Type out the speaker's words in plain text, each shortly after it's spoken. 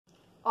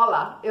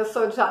Olá, eu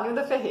sou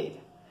Djanilda Ferreira.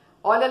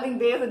 Olha a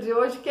lindeza de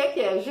hoje, o que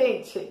é,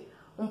 gente?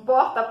 Um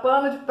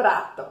porta-pano de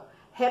prato,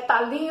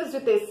 retalhinhos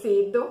de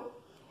tecido,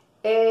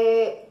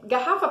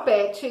 garrafa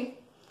PET,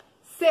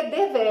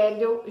 CD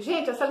velho.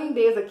 Gente, essa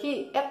lindeza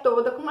aqui é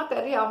toda com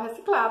material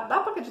reciclado.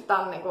 Dá pra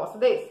acreditar num negócio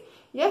desse?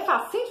 E é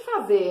facinho de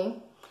fazer,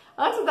 hein?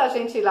 Antes da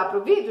gente ir lá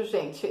pro vídeo,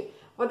 gente,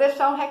 vou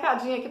deixar um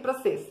recadinho aqui pra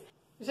vocês.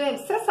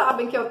 Gente, vocês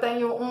sabem que eu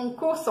tenho um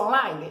curso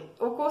online?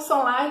 O curso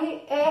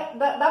online é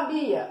da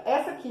Bia.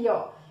 Essa aqui,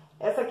 ó.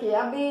 Essa aqui é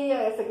a Bia,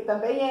 essa aqui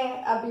também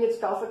é a Bia de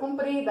calça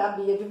comprida, a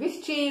Bia de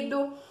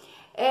vestido.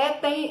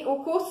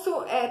 O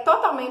curso é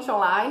totalmente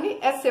online,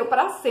 é seu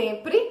para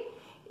sempre.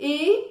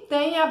 E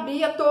tem a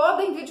Bia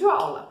toda em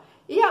videoaula.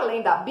 E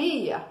além da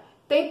Bia,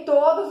 tem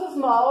todos os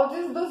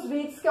moldes dos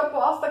vídeos que eu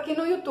posto aqui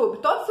no YouTube.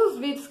 Todos os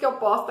vídeos que eu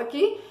posto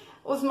aqui,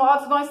 os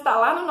moldes vão estar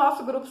lá no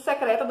nosso grupo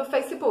secreto do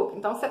Facebook.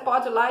 Então você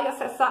pode ir lá e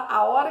acessar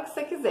a hora que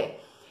você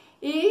quiser.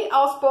 E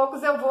aos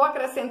poucos eu vou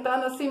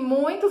acrescentando assim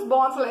muitos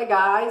bônus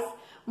legais,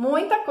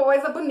 muita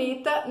coisa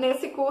bonita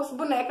nesse curso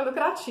Boneca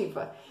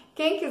Lucrativa.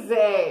 Quem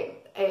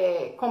quiser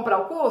comprar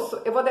o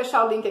curso, eu vou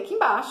deixar o link aqui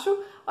embaixo,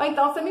 ou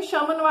então você me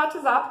chama no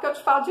WhatsApp que eu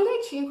te falo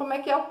direitinho como é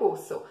que é o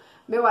curso.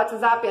 Meu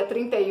WhatsApp é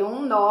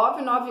 31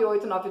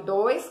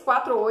 99892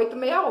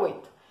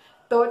 4868.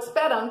 Tô te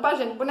esperando pra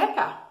gente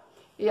bonecar.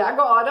 E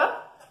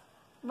agora,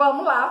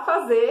 vamos lá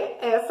fazer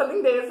essa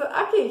lindeza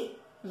aqui.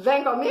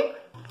 Vem comigo?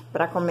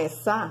 Para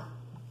começar,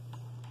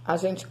 a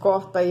gente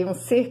corta aí um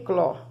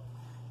círculo, ó,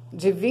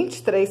 de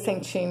 23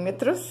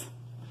 centímetros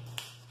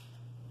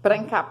para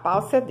encapar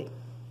o CD.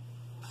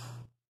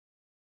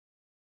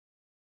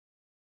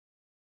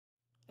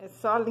 É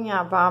só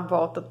alinhavar a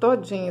volta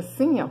todinha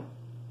assim, ó.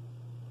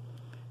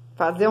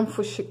 Fazer um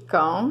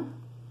fuxicão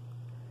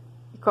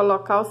e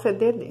colocar o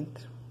CD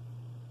dentro.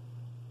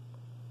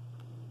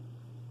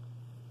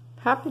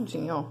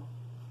 Rapidinho, ó.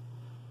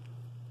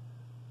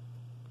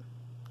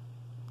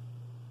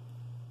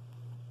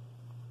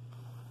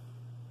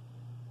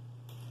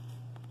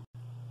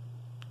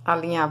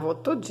 Alinhavou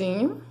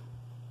tudinho.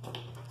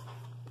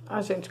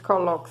 A gente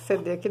coloca o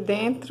CD aqui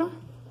dentro.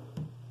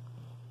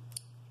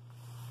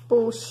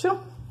 Puxa.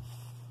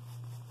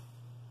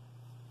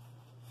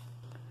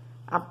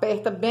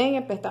 Aperta bem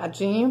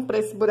apertadinho, para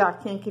esse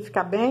buraquinho aqui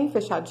ficar bem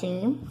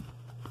fechadinho.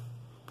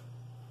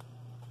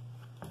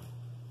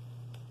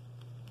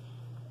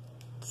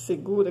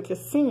 Segura aqui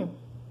assim,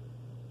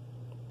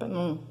 para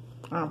não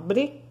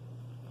abrir.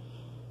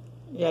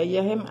 E aí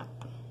arremata.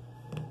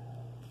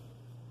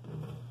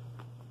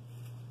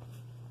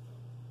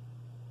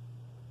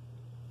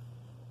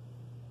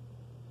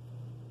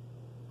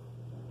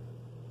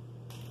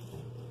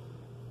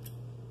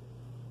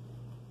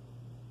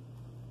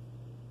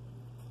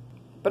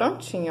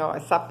 Prontinho, ó.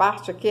 Essa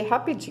parte aqui é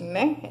rapidinho,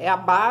 né? É a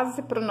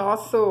base pro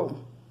nosso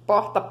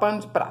porta-pano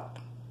de prato.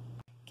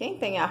 Quem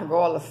tem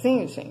argola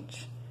assim,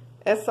 gente,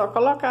 é só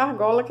colocar a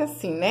argola que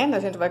assim, né? A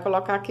gente vai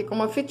colocar aqui com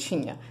uma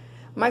fitinha.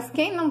 Mas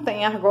quem não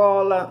tem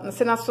argola,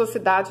 se na sua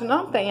cidade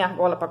não tem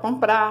argola para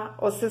comprar,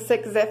 ou se você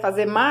quiser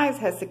fazer mais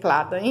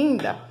reciclado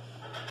ainda,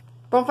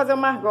 vamos fazer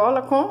uma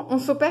argola com um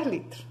super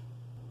litro.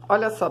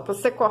 Olha só, para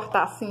você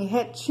cortar assim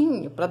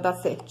retinho, para dar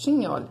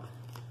certinho, olha.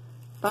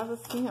 Faz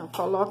assim, ó,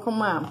 coloca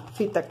uma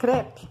fita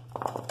crepe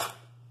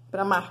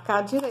para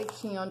marcar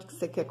direitinho onde que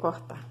você quer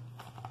cortar.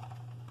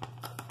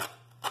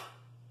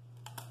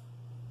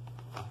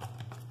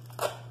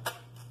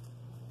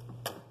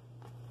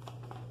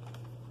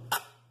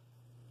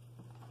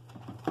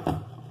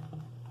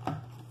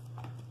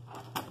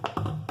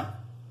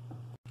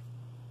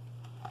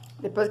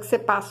 Depois que você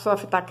passou a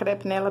fita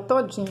crepe nela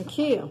todinha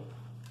aqui, ó,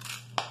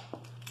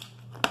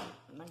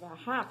 na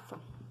garrafa,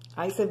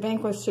 aí você vem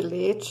com o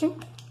estilete.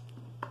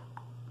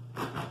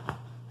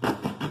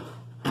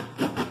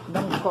 Dá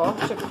um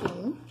corte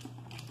aqui,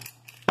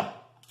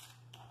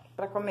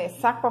 para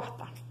começar a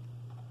cortar.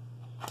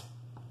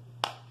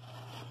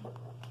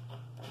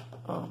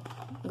 Ó,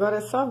 agora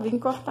é só vir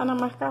cortar na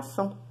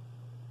marcação.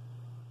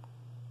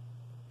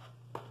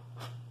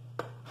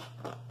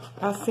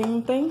 Assim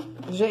não tem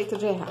jeito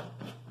de errar.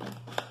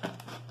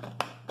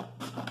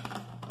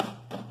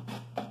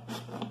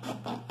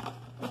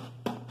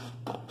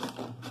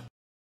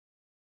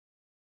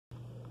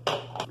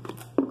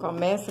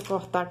 Começa a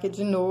cortar aqui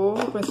de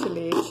novo com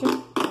estilete.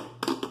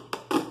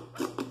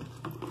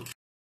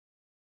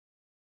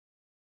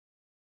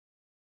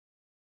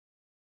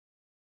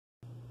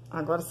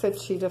 Agora você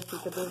tira a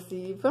fita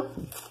adesiva.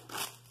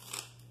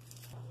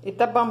 E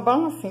tá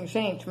bambão assim,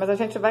 gente, mas a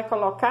gente vai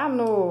colocar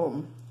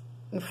no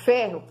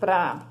ferro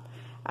pra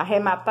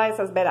arrematar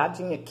essas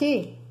beiradinhas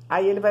aqui.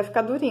 Aí ele vai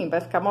ficar durinho,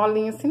 vai ficar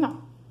molinho assim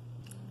não.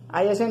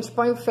 Aí a gente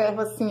põe o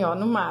ferro assim, ó,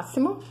 no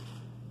máximo.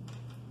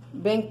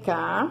 Vem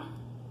cá.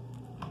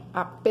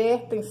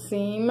 Aperta em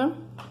cima.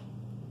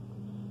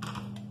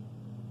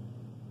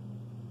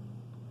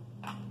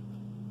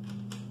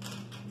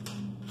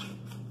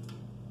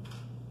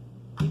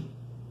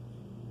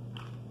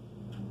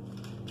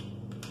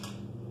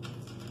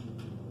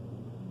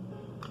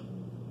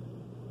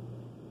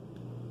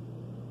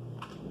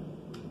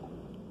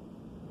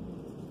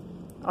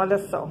 Olha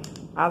só,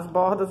 as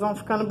bordas vão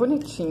ficando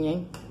bonitinhas,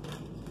 hein?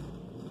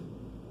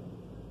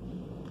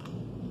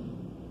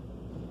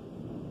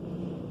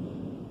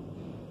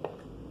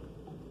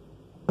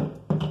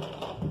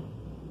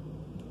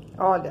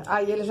 Olha,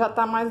 aí ele já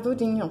tá mais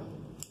durinho.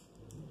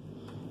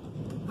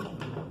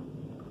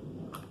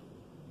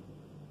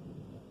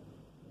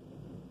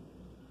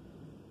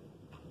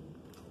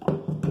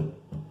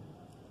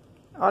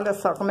 Olha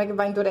só como é que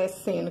vai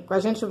endurecendo. A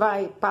gente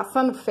vai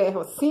passando ferro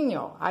assim,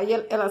 ó. Aí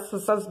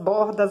essas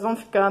bordas vão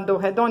ficando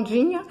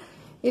redondinha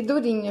e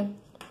durinha.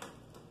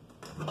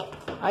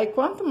 Aí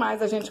quanto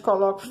mais a gente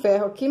coloca o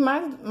ferro aqui,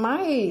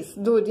 mais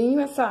durinho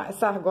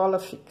essa argola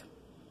fica.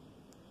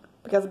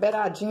 Porque as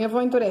beiradinhas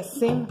vão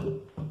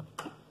endurecendo.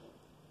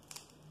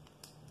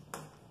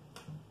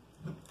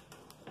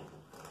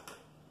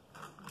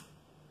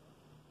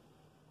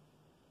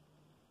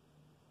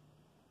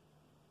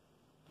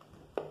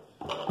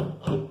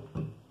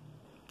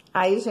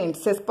 Aí, gente,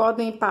 vocês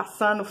podem ir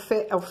passando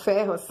o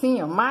ferro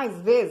assim, ó, mais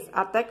vezes,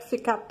 até que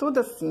ficar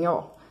tudo assim,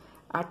 ó.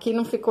 Aqui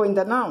não ficou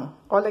ainda não?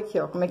 Olha aqui,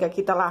 ó, como é que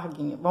aqui tá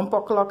larguinho. Vamos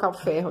colocar o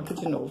ferro aqui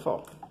de novo,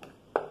 ó.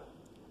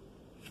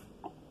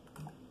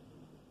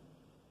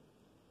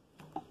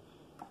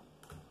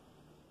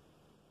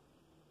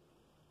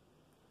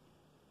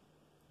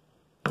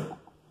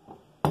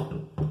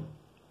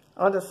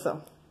 Olha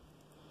só.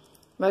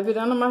 Vai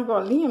virando uma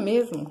argolinha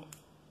mesmo.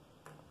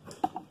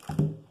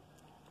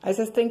 Aí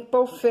vocês têm que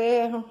pôr o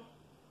ferro,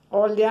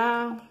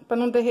 olhar, pra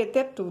não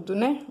derreter tudo,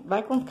 né?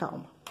 Vai com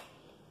calma.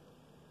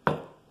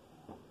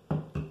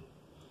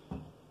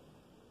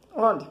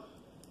 Olha.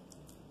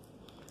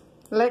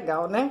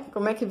 Legal, né?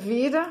 Como é que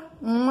vira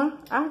uma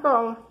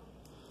argola.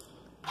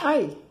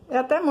 Aí, é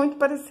até muito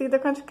parecida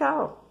com a de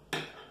cá, ó.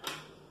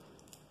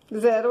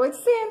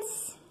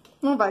 0,800.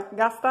 Não vai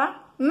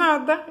gastar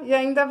nada e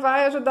ainda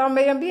vai ajudar o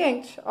meio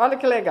ambiente. Olha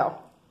que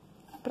legal.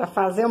 Para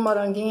fazer o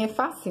moranguinho é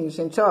facinho,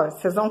 gente. Ó,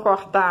 vocês vão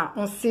cortar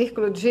um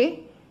círculo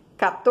de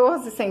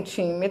 14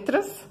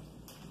 centímetros.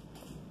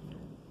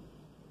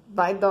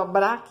 Vai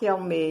dobrar aqui ao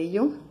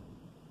meio.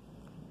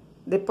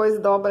 Depois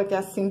dobra aqui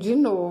assim de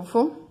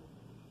novo.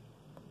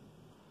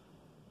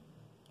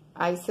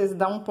 Aí vocês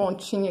dão um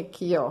pontinho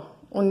aqui, ó,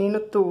 unindo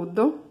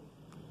tudo.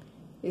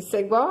 Isso é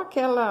igual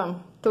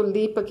aquela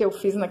tulipa que eu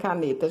fiz na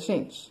caneta,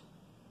 gente.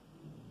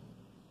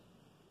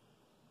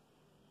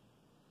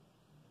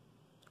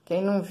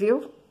 Quem não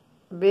viu,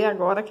 vê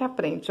agora que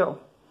aprende, ó.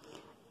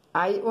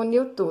 Aí,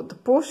 uniu tudo.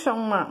 Puxa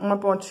uma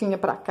pontinha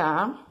pra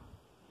cá.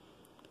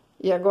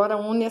 E agora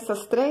une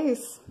essas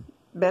 3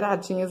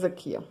 beiradinhas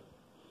aqui, ó.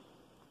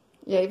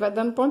 E aí, vai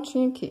dando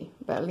pontinho aqui.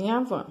 Vai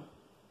alinhavando.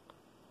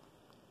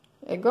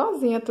 É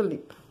igualzinho a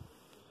tulipa.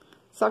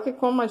 Só que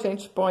como a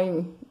gente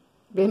põe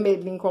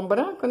vermelhinho com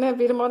branco, né?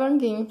 Vira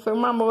moranguinho. Foi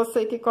uma moça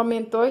aí que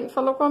comentou e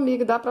falou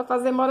comigo, dá pra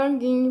fazer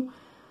moranguinho.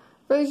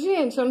 Falei,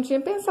 gente, eu não tinha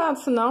pensado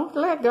isso não. Que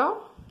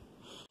legal.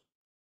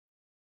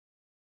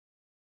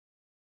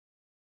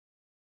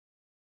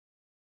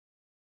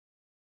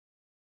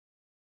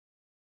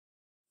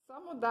 Só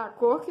mudar a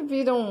cor que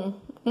vira um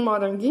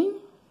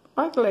moranguinho.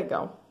 Olha que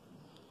legal.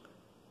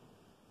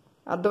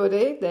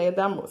 Adorei a ideia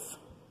da moça.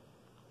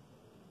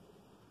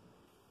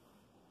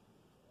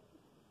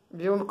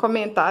 Vi um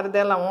comentário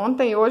dela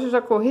ontem e hoje eu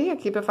já corri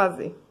aqui pra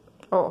fazer.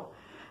 Ó,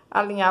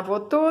 alinhavou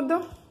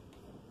tudo.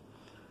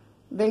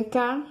 Vem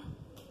cá.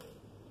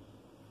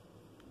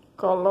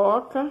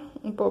 Coloca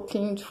um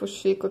pouquinho de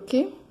fuxico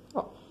aqui.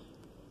 Ó.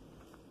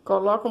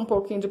 Coloca um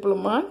pouquinho de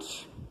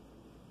plumante.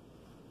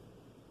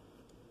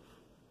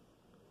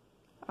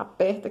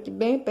 Aperta aqui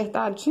bem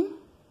apertadinho.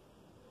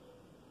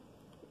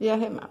 E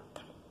arremata.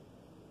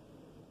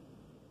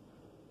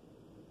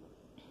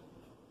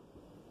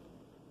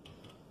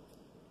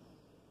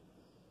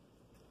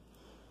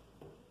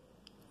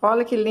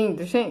 Olha que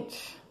lindo,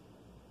 gente.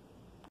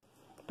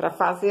 Para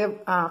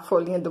fazer a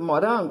folhinha do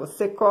morango,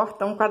 você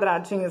corta um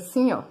quadradinho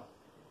assim, ó,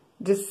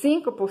 de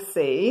 5 por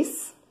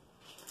 6.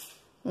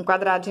 Um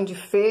quadradinho de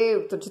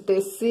feltro, de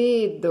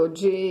tecido,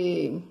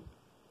 de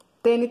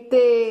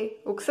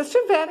TNT, o que vocês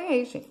tiverem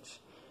aí,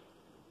 gente.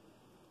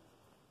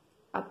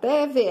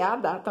 Até EVA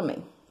dá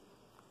também.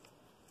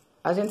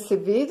 A gente se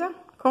vira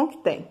com o que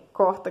tem.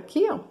 Corta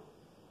aqui, ó.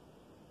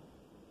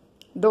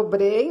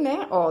 Dobrei,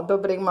 né? Ó,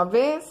 dobrei uma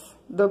vez,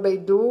 dobrei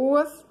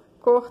 2,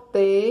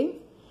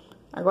 cortei.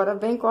 Agora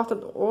vem e corta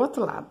do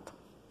outro lado.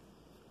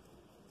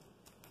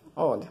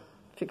 Olha,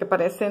 fica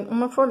parecendo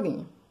uma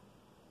folhinha.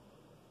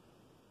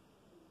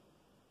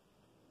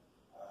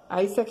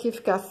 Aí, se aqui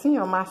ficar assim,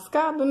 ó,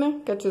 mascado, né?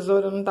 Porque a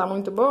tesoura não tá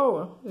muito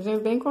boa, a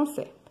gente vem e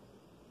conserta.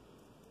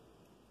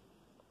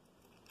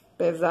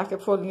 Apesar que a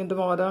folhinha do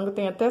morango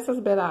tem até essas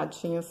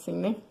beiradinhas assim,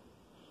 né?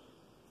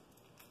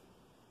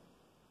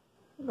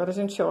 Agora a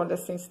gente olha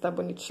assim se tá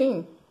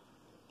bonitinho.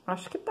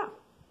 Acho que tá.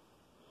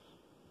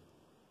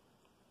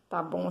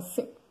 Tá bom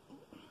assim.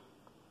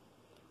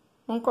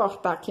 Vamos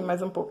cortar aqui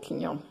mais um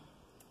pouquinho, ó.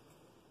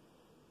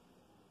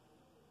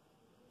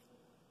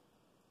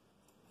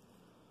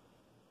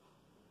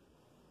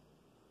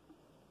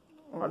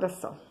 Olha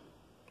só.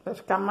 Vai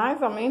ficar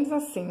mais ou menos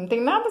assim. Não tem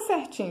nada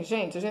certinho,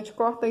 gente. A gente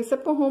corta isso é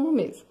por rumo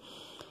mesmo.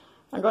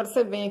 Agora,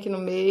 você vem aqui no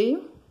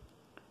meio,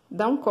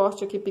 dá um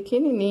corte aqui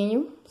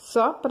pequenininho,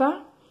 só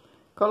pra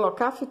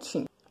colocar a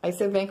fitinha. Aí,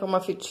 você vem com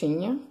uma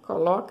fitinha,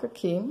 coloca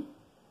aqui.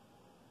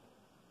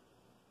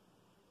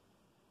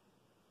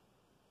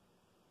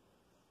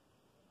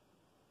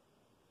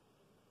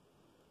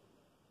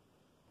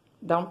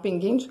 Dá um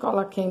pinguinho de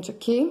cola quente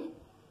aqui,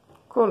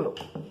 colou.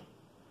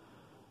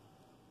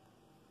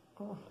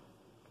 Ó.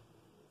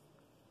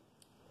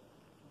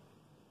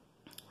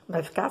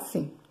 Vai ficar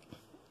assim.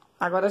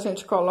 Agora, a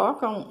gente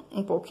coloca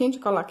um pouquinho de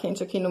cola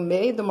quente aqui no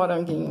meio do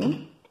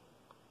moranguinho.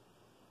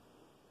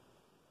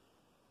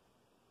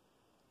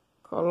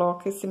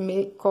 Coloca esse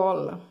meio,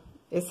 cola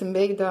esse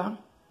meio da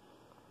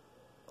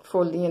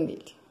folhinha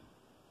nele.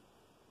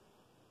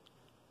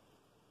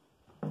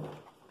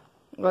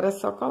 Agora é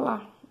só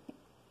colar.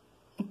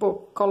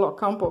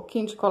 Colocar um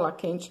pouquinho de cola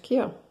quente aqui,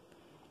 ó,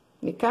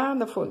 em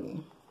cada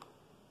folhinha.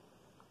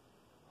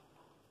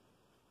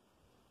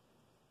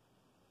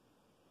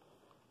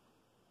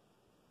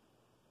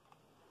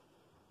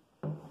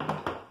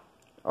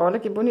 Olha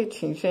que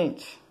bonitinho,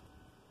 gente.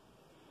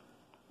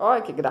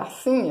 Olha que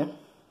gracinha.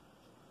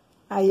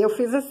 Aí, eu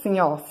fiz assim,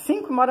 ó,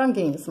 5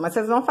 moranguinhos. Mas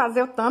vocês vão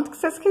fazer o tanto que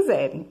vocês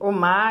quiserem. Ou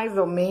mais,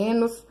 ou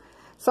menos.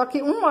 Só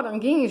que um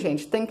moranguinho,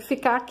 gente, tem que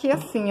ficar aqui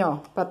assim, ó,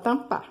 pra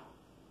tampar.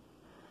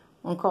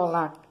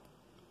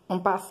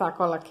 Vamos passar a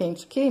cola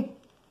quente aqui.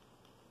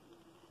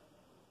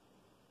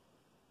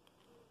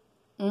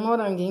 Um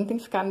moranguinho tem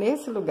que ficar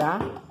nesse lugar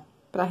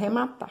pra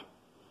arrematar.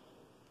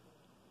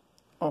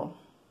 Ó.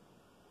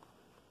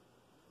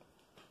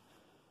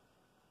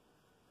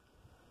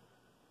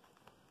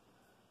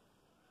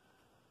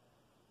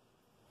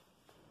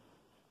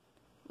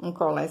 Vamos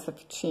colar essa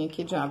fitinha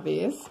aqui de uma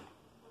vez.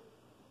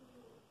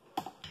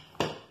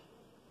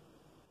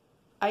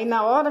 Aí,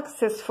 na hora que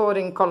vocês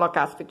forem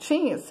colocar as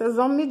fitinhas, vocês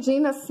vão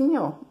medindo assim,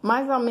 ó,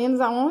 mais ou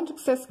menos aonde que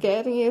vocês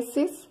querem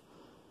esses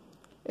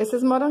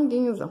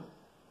moranguinhos, ó.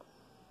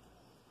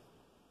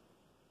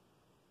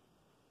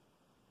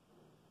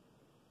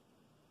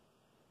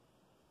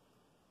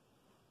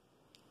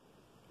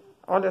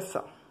 Olha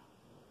só.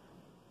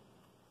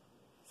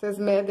 Vocês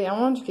medem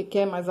aonde que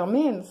quer, mais ou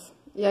menos,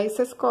 e aí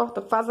vocês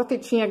cortam. Faz a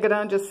fitinha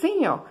grande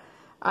assim, ó.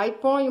 Aí,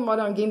 põe o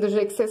moranguinho do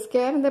jeito que vocês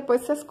querem,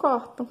 depois vocês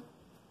cortam.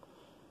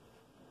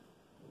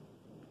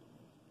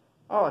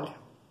 Olha,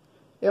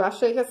 eu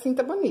achei que assim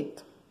tá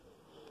bonito.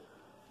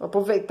 Vou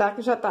aproveitar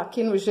que já tá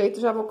aqui no jeito,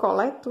 já vou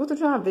colar tudo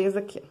de uma vez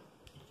aqui.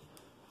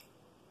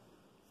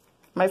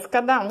 Mas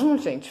cada um,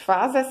 gente,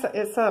 faz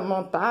essa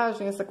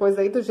montagem, essa coisa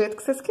aí do jeito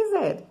que vocês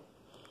quiserem.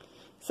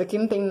 Isso aqui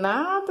não tem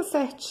nada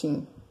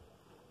certinho.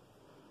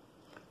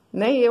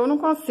 Nem eu não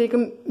consigo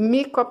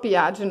me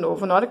copiar de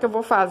novo. Na hora que eu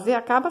vou fazer,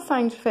 acaba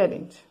saindo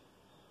diferente.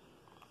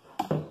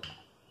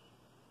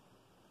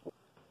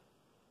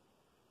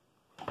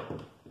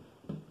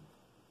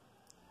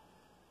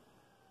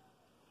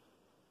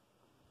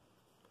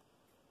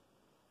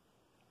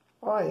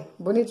 Olha,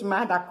 bonito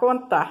demais da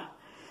conta.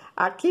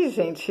 Aqui,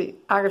 gente,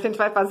 a gente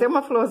vai fazer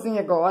uma florzinha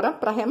agora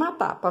pra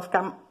arrematar, pra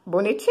ficar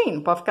bonitinho,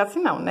 não pode ficar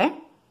assim não,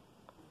 né?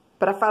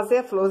 Pra fazer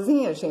a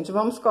florzinha, gente,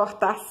 vamos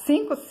cortar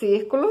 5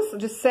 círculos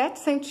de 7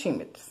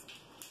 centímetros.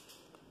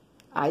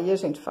 Aí, a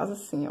gente faz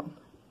assim, ó,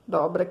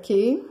 dobra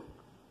aqui.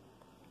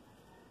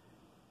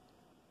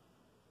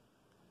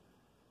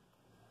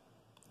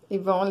 E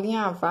vão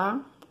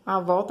alinhavar a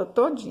volta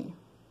todinha.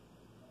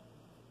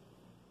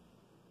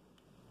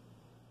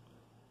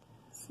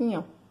 Assim,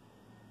 ó.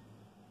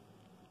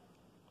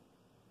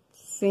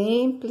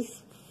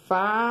 Simples,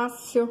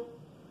 fácil,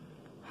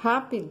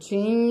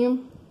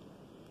 rapidinho.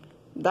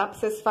 Dá pra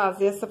vocês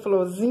fazerem essa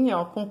florzinha,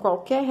 ó, com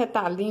qualquer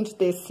retalhinho de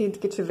tecido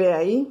que tiver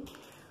aí.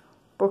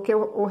 Porque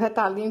o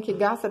retalhinho que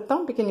gasta é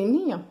tão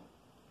pequenininho, ó.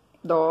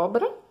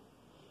 Dobra.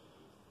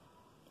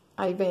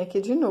 Aí, vem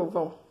aqui de novo,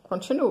 ó.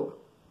 Continua.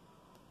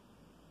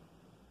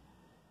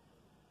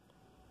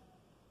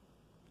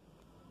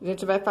 A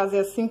gente vai fazer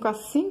assim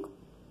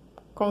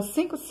com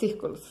 5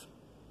 círculos.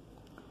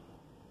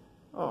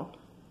 Ó.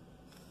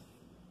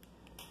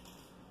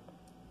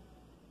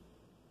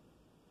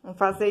 Vamos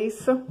fazer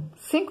isso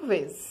 5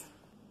 vezes.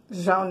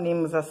 Já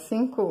unimos as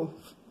 5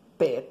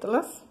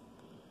 pétalas.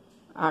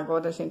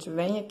 Agora, a gente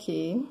vem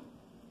aqui.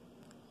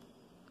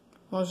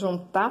 Vamos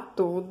juntar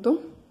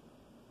tudo.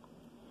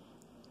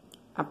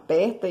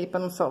 Aperta aí para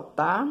não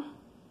soltar.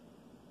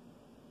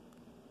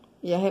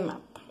 E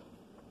arremata.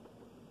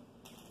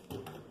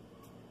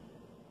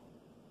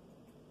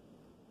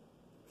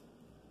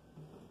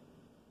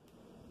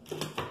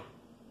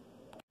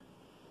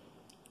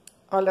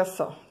 Olha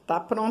só, tá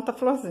pronta a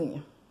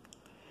florzinha.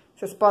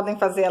 Vocês podem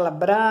fazer ela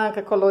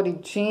branca,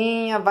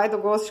 coloridinha, vai do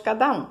gosto de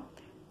cada um.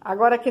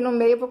 Agora, aqui no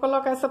meio, eu vou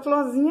colocar essa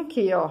florzinha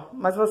aqui, ó.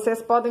 Mas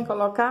vocês podem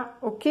colocar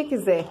o que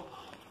quiser.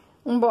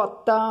 Um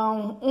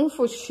botão, um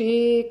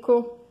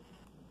fuxico.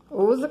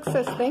 Usa o que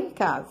vocês têm em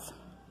casa.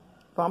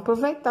 Vamos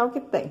aproveitar o que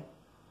tem.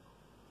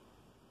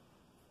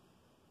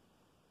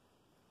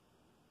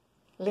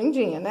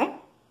 Lindinha, né?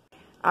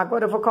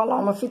 Agora eu vou colar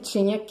uma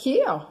fitinha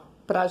aqui, ó,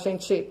 pra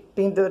gente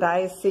pendurar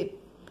esse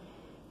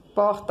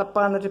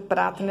porta-pano de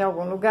prato em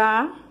algum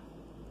lugar.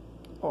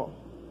 Ó,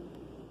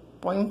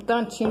 põe um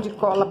tantinho de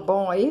cola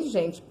bom aí,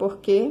 gente,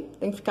 porque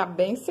tem que ficar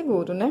bem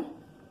seguro, né?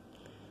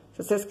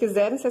 Se vocês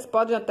quiserem, vocês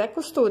podem até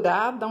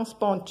costurar, dar uns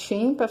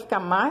pontinhos pra ficar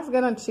mais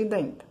garantido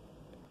ainda.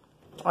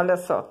 Olha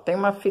só, tem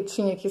uma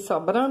fitinha aqui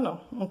sobrando, ó.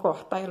 Vamos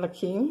cortar ela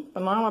aqui,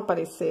 pra não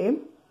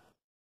aparecer.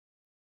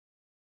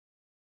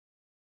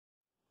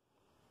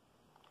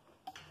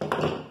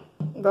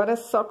 Agora é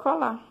só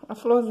colar a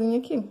florzinha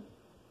aqui.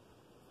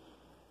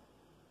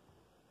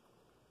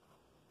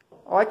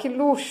 Olha que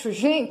luxo,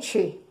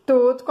 gente!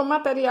 Tudo com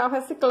material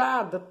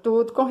reciclado,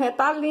 tudo com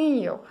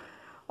retalhinho.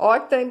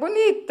 Olha que tem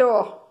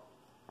bonito!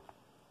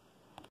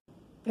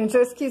 Gente,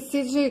 eu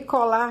esqueci de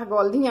colar a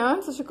argolinha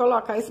antes de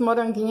colocar esse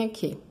moranguinho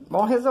aqui.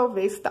 Vamos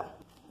resolver isso, então.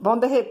 Vamos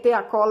derreter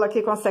a cola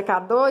aqui com o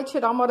secador e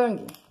tirar o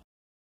moranguinho.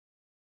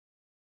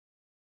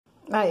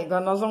 Aí,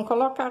 agora nós vamos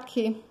colocar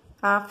aqui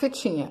a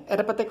fitinha.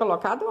 Era pra ter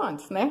colocado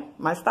antes, né?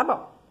 Mas tá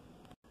bom.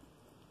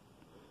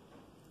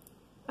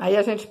 Aí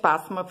a gente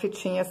passa uma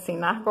fitinha assim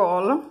na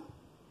argola.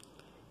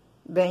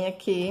 Vem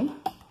aqui.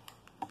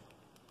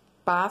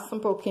 Passa um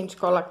pouquinho de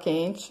cola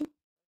quente.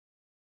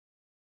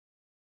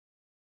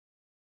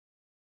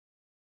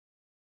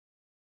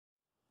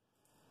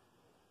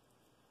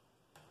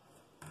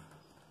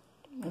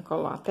 Vou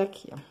colar até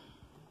aqui, ó.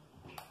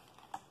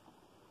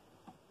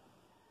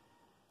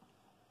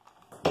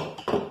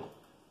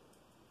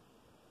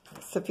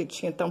 Essa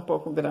fitinha tá um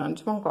pouco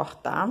grande, vamos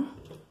cortar.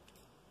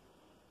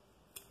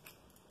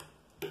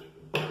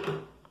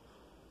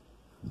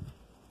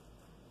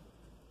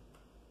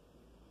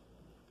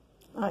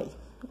 Aí,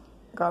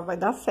 agora vai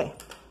dar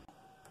certo.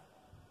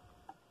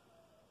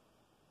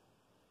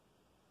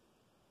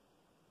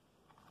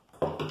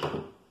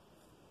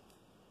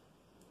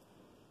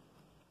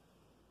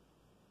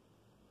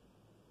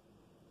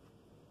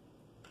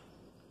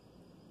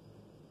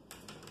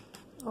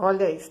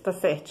 Olha isso, tá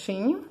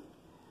certinho.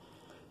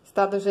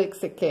 Está do jeito que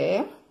você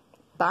quer,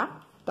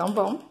 tá? Então,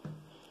 vamos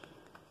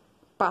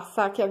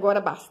passar aqui agora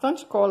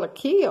bastante cola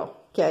aqui, ó.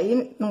 Que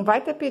aí não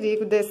vai ter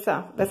perigo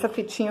dessa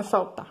fitinha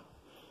soltar.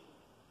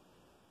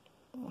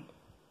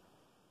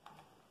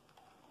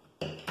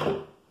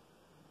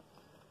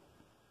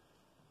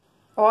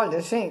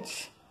 Olha,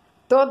 gente,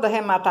 todo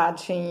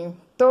arrematadinho,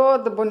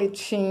 todo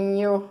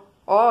bonitinho.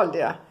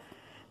 Olha,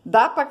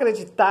 dá pra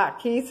acreditar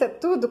que isso é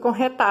tudo com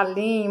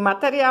retalhinho,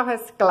 material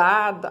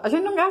reciclado. A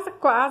gente não gasta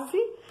quase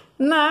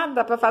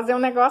nada pra fazer um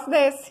negócio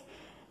desse.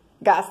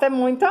 Gasta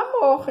muito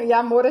amor, e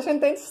amor a gente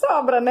tem de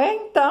sobra, né?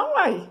 Então,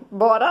 aí,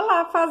 bora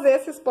lá fazer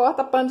esses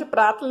porta-pano de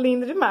prato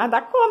lindo demais,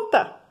 dá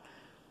conta.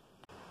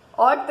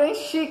 Olha que tem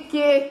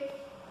chique!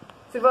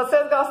 Se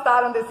vocês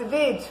gostaram desse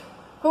vídeo,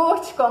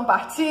 curte,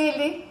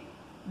 compartilhe,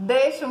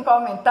 deixe um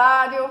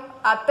comentário.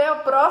 Até o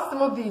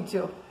próximo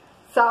vídeo.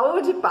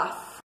 Saúde e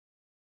paz!